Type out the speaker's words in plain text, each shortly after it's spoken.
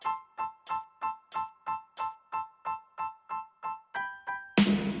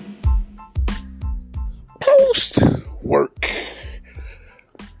most work,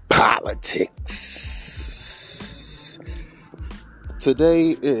 politics.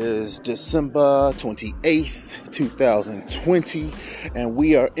 Today is December 28th, 2020, and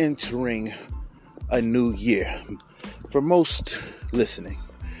we are entering a new year. For most listening,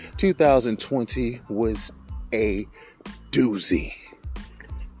 2020 was a doozy.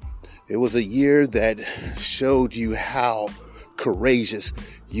 It was a year that showed you how courageous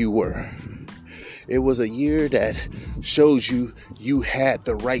you were. It was a year that showed you you had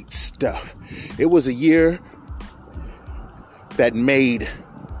the right stuff. It was a year that made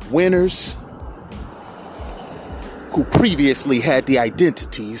winners who previously had the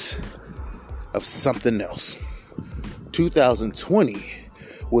identities of something else. 2020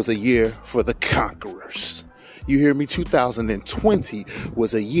 was a year for the conquerors. You hear me? 2020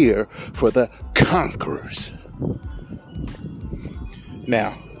 was a year for the conquerors.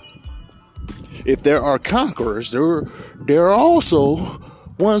 Now, if there are conquerors, there are also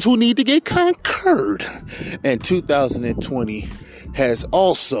ones who need to get conquered. And 2020 has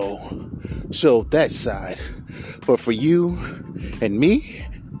also showed that side. But for you and me,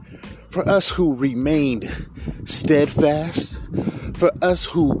 for us who remained steadfast, for us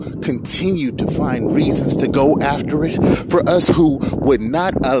who continued to find reasons to go after it, for us who would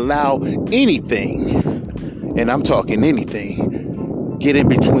not allow anything, and I'm talking anything, get in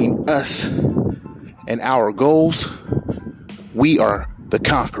between us and our goals, we are the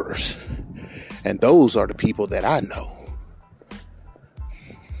conquerors. And those are the people that I know.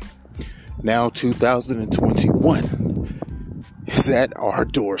 Now 2021 is at our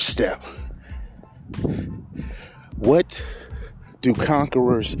doorstep. What do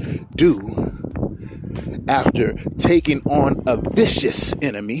conquerors do after taking on a vicious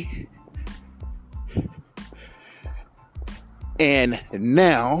enemy and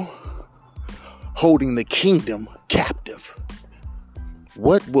now holding the kingdom captive?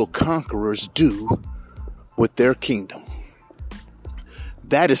 What will conquerors do with their kingdom?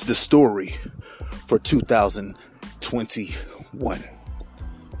 That is the story for 2021.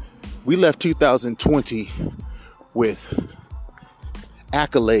 We left 2020 with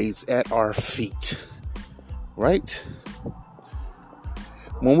accolades at our feet, right?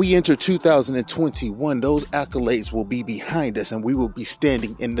 When we enter 2021, those accolades will be behind us and we will be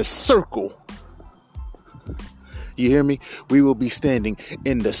standing in the circle. You hear me? We will be standing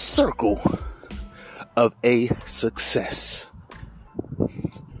in the circle of a success.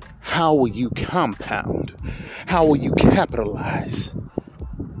 How will you compound? How will you capitalize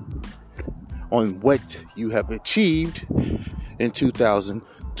on what you have achieved in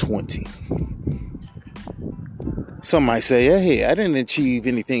 2020? Some might say, hey, I didn't achieve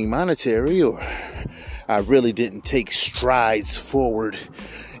anything monetary, or I really didn't take strides forward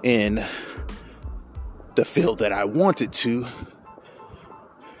in the field that I wanted to.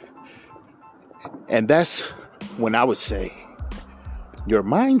 And that's when I would say your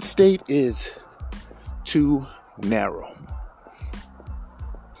mind state is too narrow.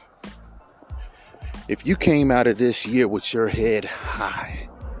 If you came out of this year with your head high,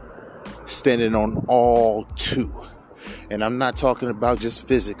 standing on all two, and I'm not talking about just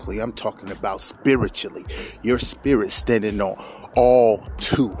physically, I'm talking about spiritually, your spirit standing on all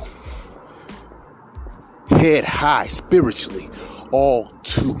two, head high spiritually, all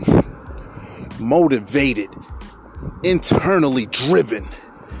two, motivated, internally driven,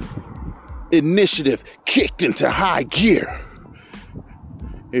 initiative kicked into high gear.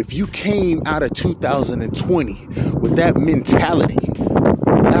 If you came out of 2020 with that mentality,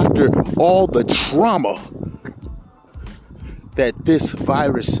 after all the trauma that this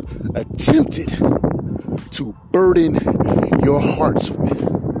virus attempted to burden your hearts with,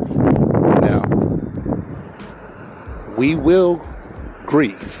 now, we will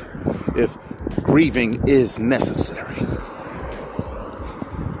grieve if grieving is necessary.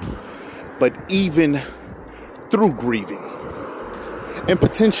 But even through grieving, and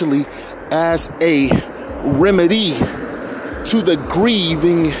potentially as a remedy to the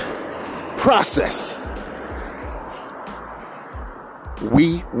grieving process,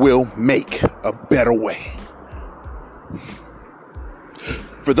 we will make a better way.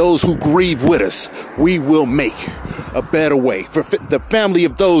 For those who grieve with us, we will make a better way. For the family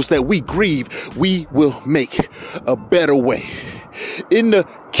of those that we grieve, we will make a better way. In the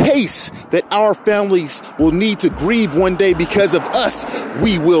case that our families will need to grieve one day because of us,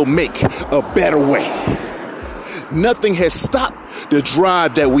 we will make a better way. Nothing has stopped the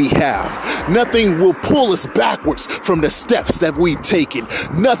drive that we have. Nothing will pull us backwards from the steps that we've taken.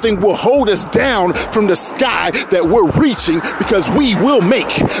 Nothing will hold us down from the sky that we're reaching, because we will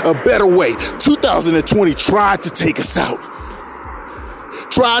make a better way. 2020 tried to take us out,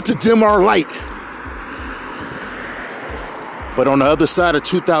 tried to dim our light. But on the other side of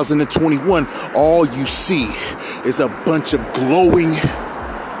 2021, all you see is a bunch of glowing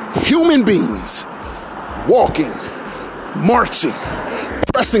human beings walking, marching,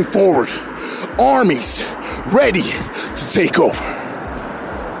 pressing forward, armies ready to take over.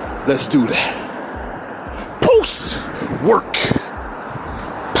 Let's do that. Post-work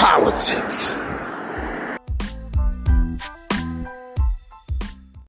politics.